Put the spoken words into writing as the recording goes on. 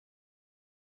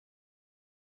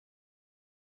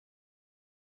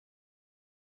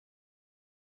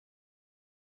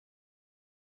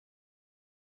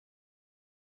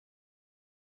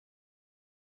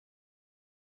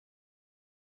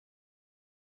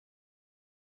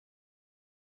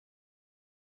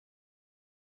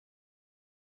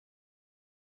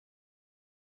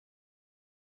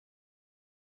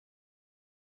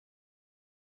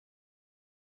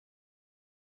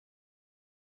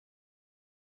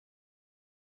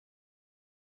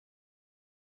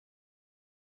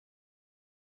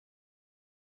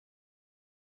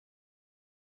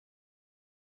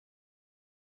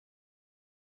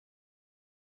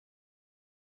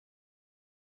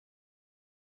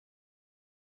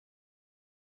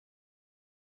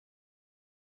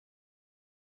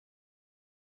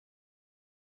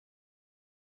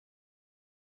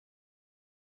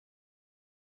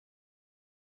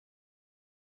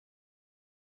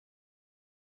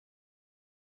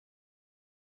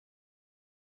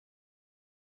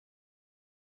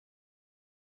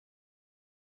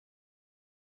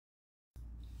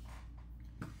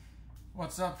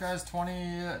What's up, guys?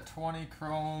 2020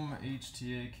 Chrome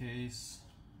HTA case.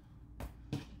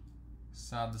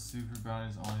 Sad the Super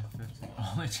Bounty's only 50.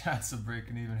 Only chance of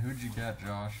breaking even. Who'd you get,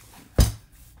 Josh?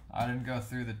 I didn't go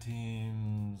through the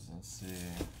teams. Let's see.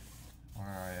 Where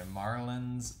are you?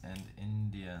 Marlins and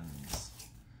Indians.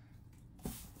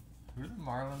 Who do the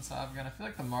Marlins have again? I feel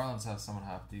like the Marlins have someone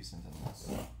half decent in this.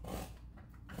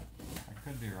 I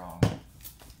could be wrong.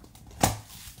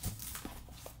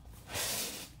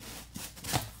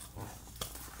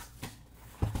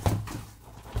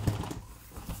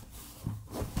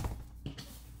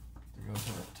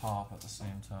 Top at the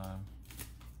same time.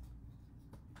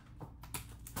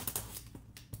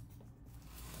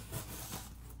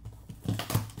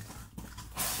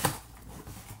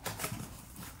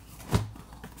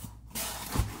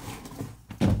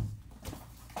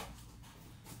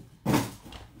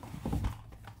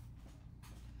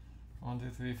 One, two,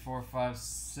 three, four, five,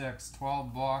 six,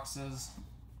 12 boxes.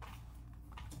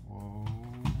 Whoa.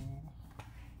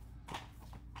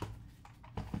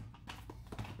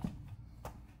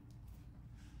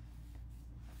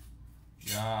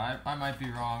 Yeah, I might be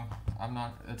wrong. I'm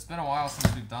not. It's been a while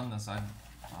since we've done this.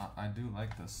 I do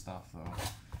like this stuff though.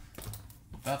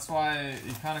 That's why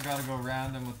you kind of got to go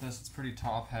random with this. It's pretty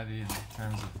top heavy in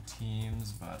terms of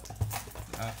teams, but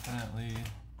definitely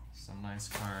some nice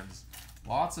cards.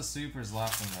 Lots of supers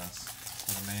left in this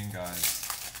for the main guys.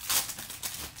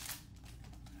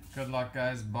 Good luck,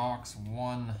 guys. Box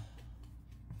 1.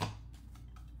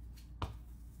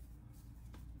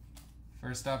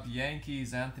 First up,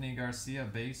 Yankees, Anthony Garcia,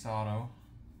 base auto.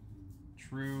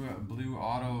 True blue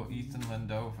auto, Ethan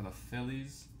Lindo for the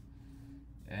Phillies.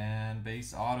 And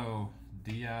base auto,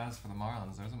 Diaz for the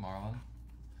Marlins. There's a Marlin.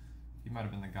 He might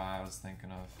have been the guy I was thinking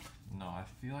of. No, I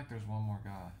feel like there's one more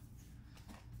guy.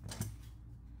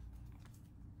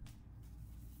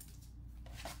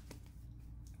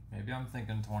 Maybe I'm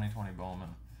thinking 2020 Bowman.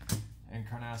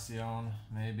 Encarnacion,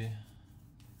 maybe.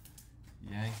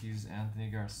 Yankees, Anthony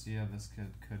Garcia. This kid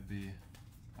could be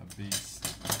a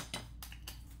beast.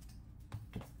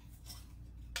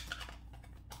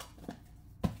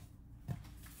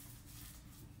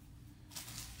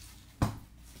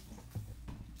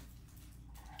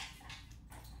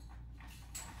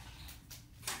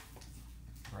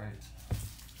 Right.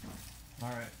 All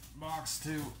right, box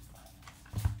 2.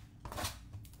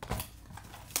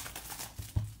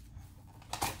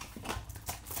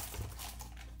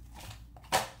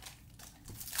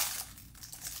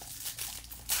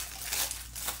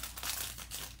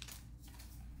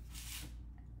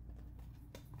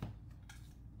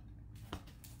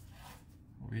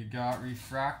 We got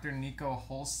Refractor Nico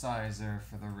Holsizer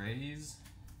for the Rays.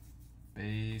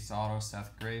 Base auto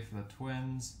Seth Gray for the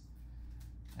Twins.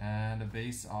 And a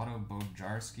base auto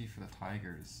Bojarski for the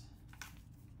Tigers.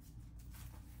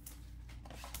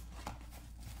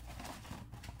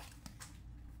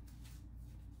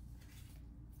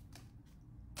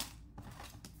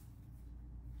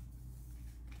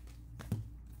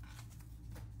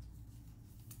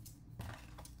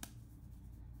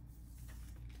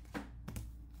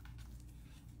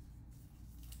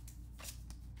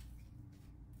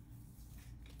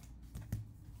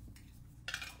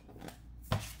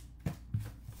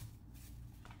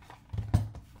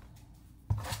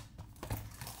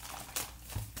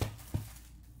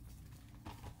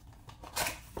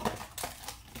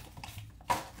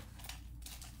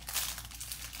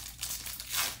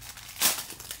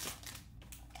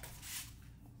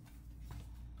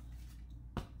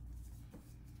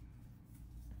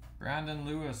 Brandon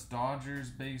Lewis, Dodgers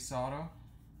base auto.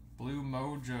 Blue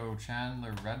Mojo,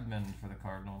 Chandler Redmond for the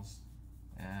Cardinals.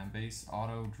 And base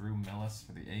auto, Drew Millis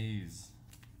for the A's.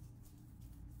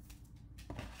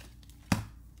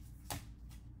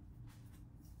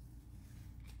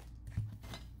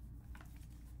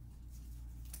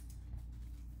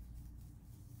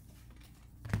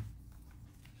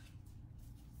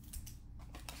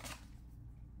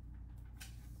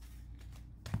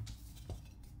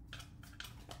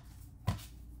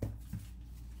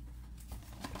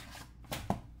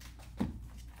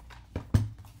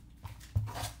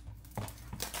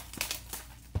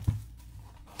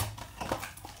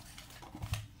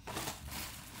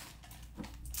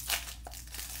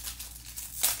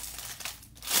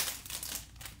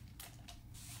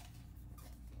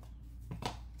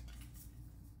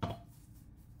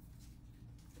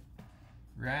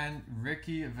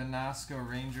 Ricky Vanasco,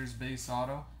 Rangers base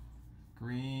auto.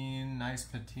 Green, nice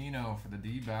Patino for the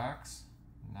D-backs.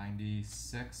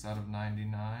 96 out of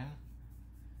 99.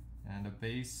 And a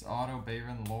base auto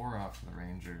Bayron Lora for the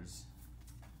Rangers.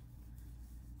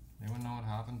 Anyone know what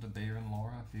happened to Bayron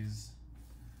Lora? If he's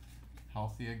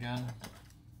healthy again.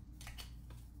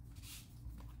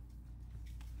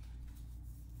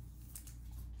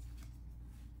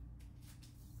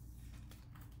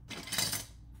 It's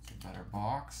a better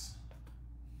box.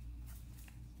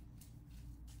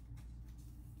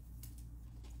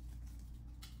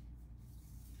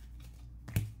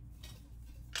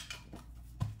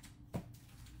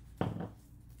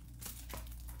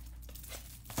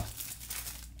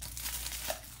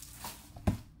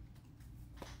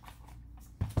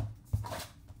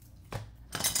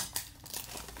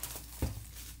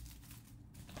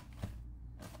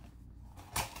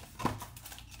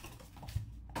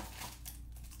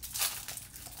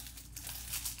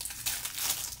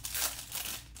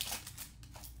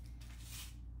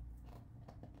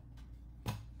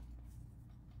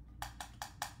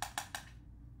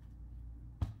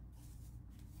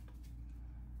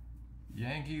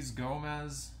 Yankees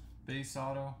Gomez, base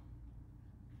auto.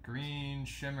 Green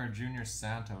Shimmer Junior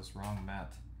Santos, wrong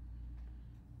Met.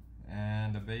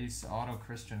 And a base auto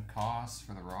Christian Koss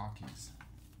for the Rockies.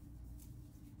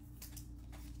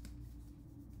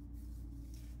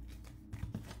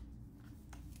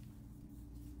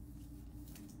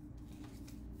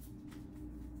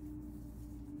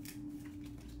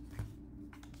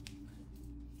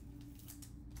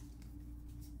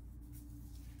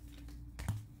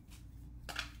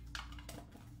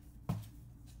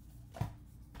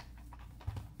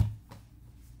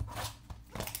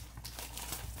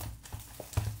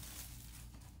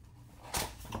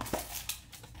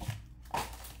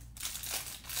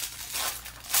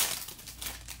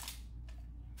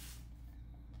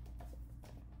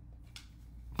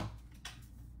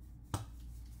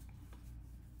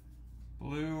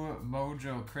 Blue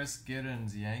Mojo Chris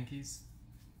Giddens, Yankees.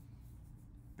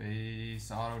 Base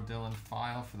auto Dylan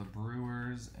File for the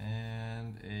Brewers,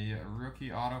 and a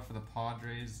rookie auto for the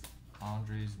Padres,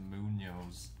 Andres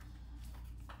Munoz.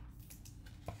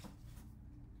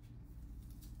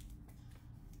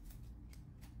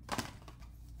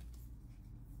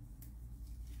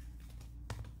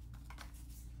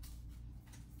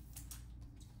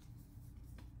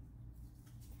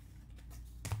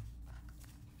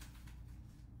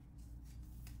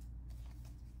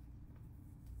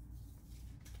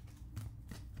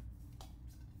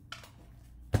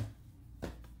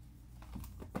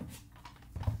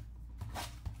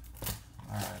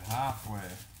 Halfway.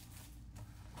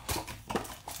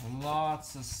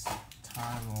 Lots of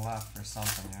time left for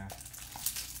something here.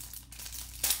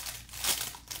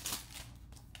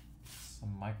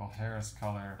 Some Michael Harris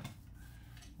color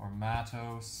or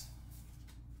Matos.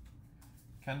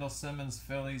 Kendall Simmons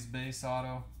Phillies base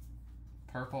auto.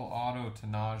 Purple auto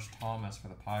Tanaj Thomas for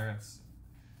the Pirates.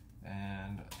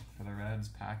 And for the Reds,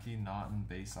 Packy Naughton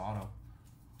base auto.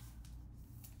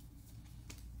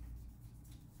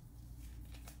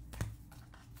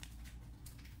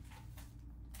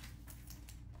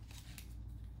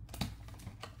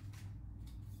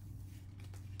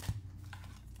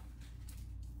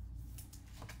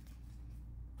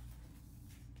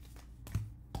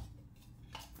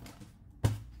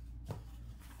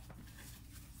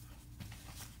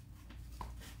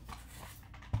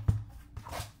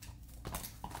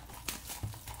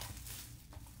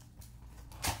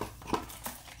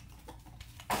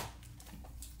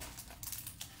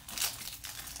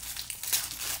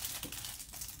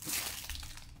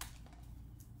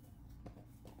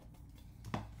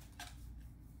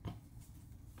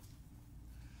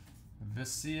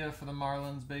 Vesia for the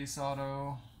Marlins base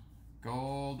auto.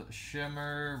 Gold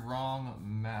Shimmer, wrong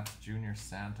Met Junior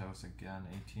Santos again,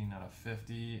 18 out of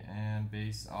 50. And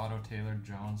base auto Taylor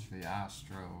Jones for the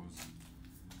Astros.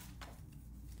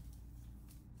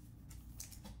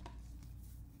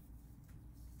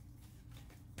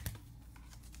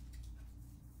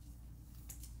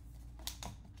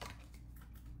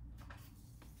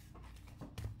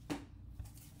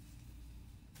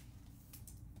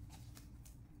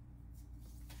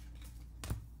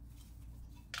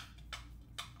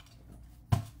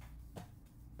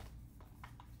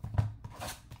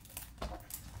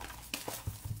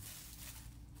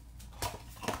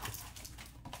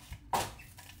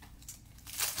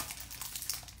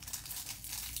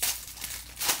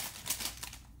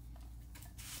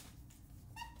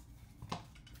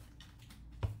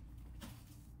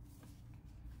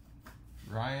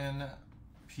 Ryan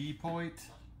Pepoit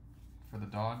for the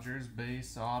Dodgers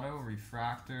base auto.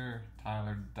 Refractor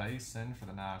Tyler Dyson for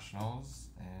the Nationals.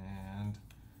 And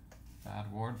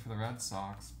Thad Ward for the Red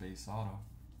Sox base auto.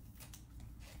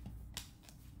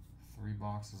 3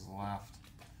 boxes left.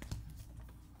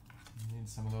 Need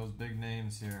some of those big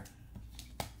names here.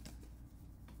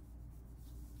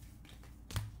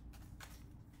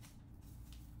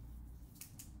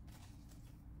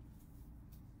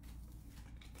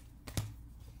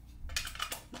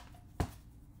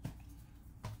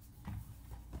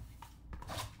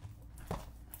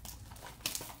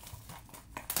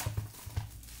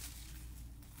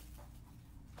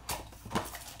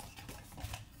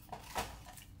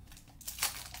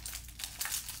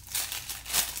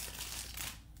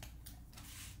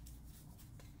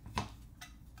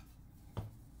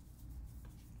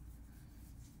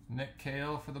 Nick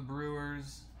Cale for the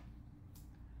Brewers.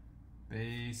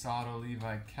 Base auto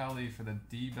Levi Kelly for the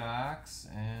D-backs.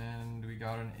 And we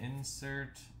got an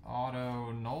insert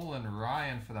auto Nolan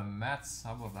Ryan for the Mets.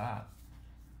 How about that?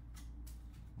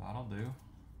 That'll do.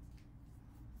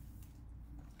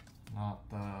 Not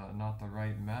the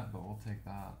right Met, but we'll take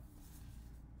that.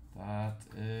 That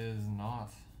is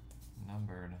not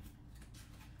numbered.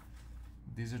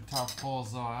 These are tough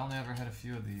pulls though. I only ever hit a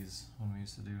few of these when we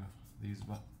used to do these,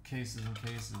 but cases and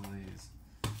cases of these.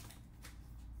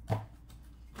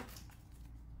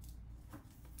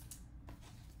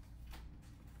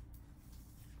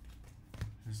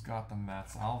 Who's got the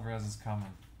Mets? Alvarez is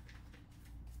coming.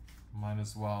 Might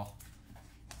as well.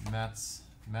 Mets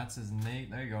is Nate.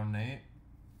 There you go, Nate.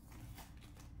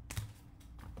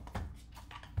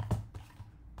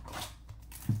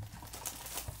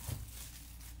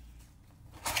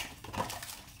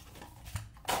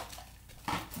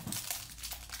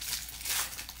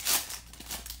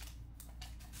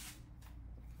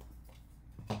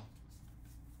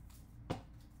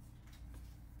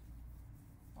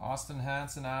 Austin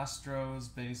Hansen,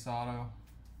 Astros, base auto.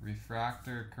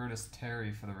 Refractor, Curtis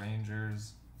Terry for the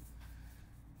Rangers.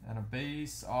 And a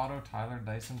base auto, Tyler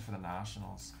Dyson for the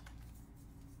Nationals.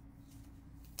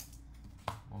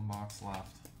 One box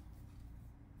left.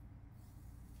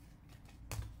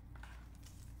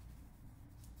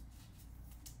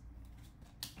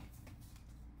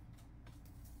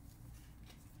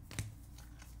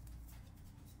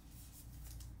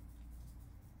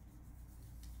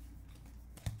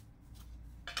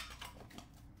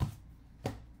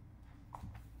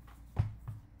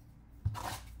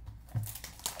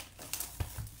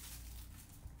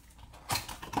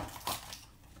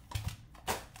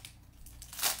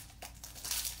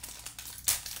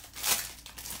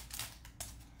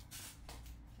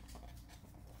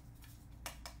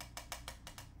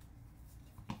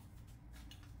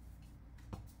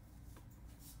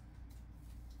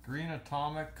 Green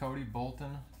Atomic, Cody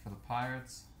Bolton for the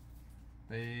Pirates.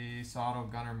 Base auto,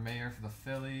 Gunnar Mayer for the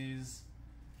Phillies.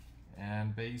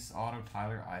 And base auto,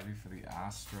 Tyler Ivey for the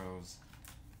Astros.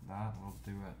 That will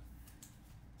do it.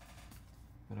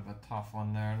 Bit of a tough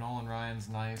one there. Nolan Ryan's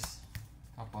nice.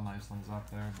 Couple nice ones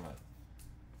up there, but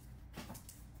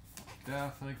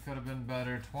definitely could have been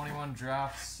better. 21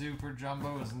 draft Super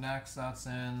Jumbo is next. That's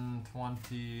in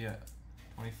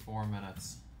 24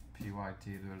 minutes. PYT.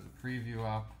 There's a preview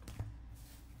up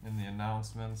in the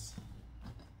announcements.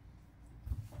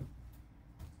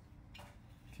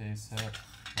 Case hit.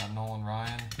 Got Nolan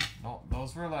Ryan. No,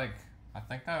 those were like, I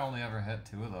think I only ever hit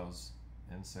 2 of those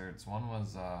inserts. One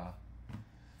was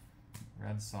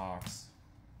Red Sox.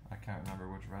 I can't remember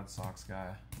which Red Sox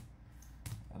guy.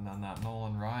 And then that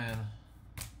Nolan Ryan.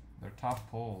 They're tough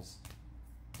pulls.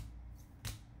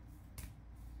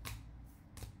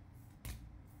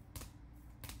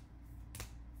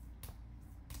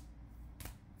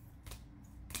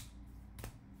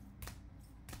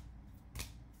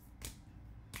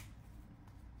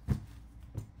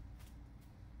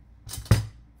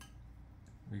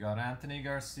 We got Anthony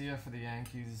Garcia for the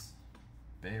Yankees,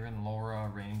 Bayron Lora,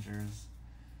 Rangers,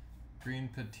 Green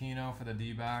Patino for the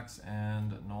D-backs,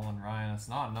 and Nolan Ryan. It's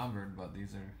not numbered, but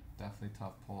these are definitely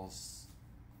tough pulls.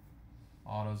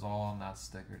 Autos all on that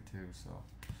sticker too, so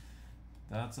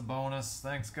that's a bonus.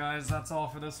 Thanks guys, that's all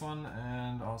for this one,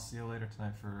 and I'll see you later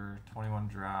tonight for 21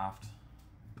 draft.